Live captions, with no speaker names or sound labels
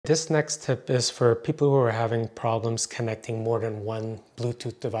This next tip is for people who are having problems connecting more than one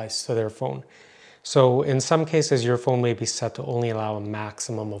Bluetooth device to their phone. So in some cases, your phone may be set to only allow a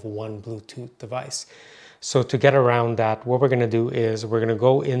maximum of one Bluetooth device. So to get around that, what we're going to do is we're going to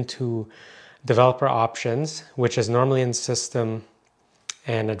go into developer options, which is normally in system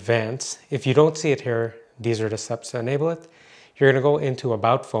and advanced. If you don't see it here, these are the steps to enable it. You're going to go into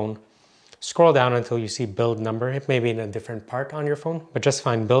about phone. Scroll down until you see build number. It may be in a different part on your phone, but just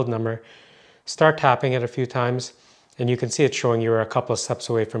find build number. Start tapping it a few times, and you can see it showing you're a couple of steps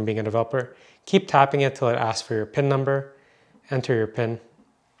away from being a developer. Keep tapping it till it asks for your PIN number. Enter your PIN,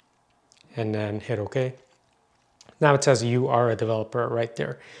 and then hit OK. Now it says you are a developer right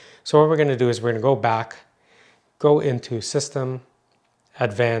there. So what we're going to do is we're going to go back, go into System,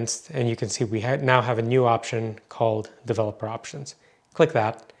 Advanced, and you can see we now have a new option called Developer Options. Click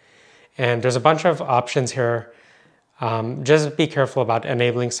that. And there's a bunch of options here. Just be careful about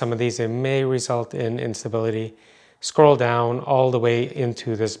enabling some of these. It may result in instability. Scroll down all the way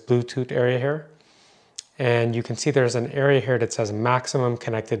into this Bluetooth area here. And you can see there's an area here that says maximum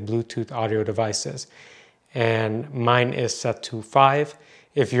connected Bluetooth audio devices. And mine is set to 5.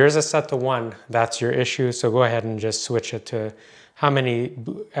 If yours is set to 1, that's your issue. So go ahead and just switch it to how many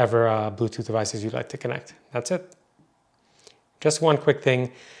ever Bluetooth devices you'd like to connect. That's it. Just one quick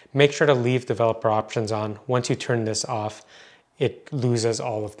thing, make sure to leave developer options on. Once you turn this off, it loses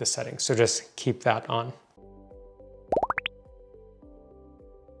all of the settings. So just keep that on.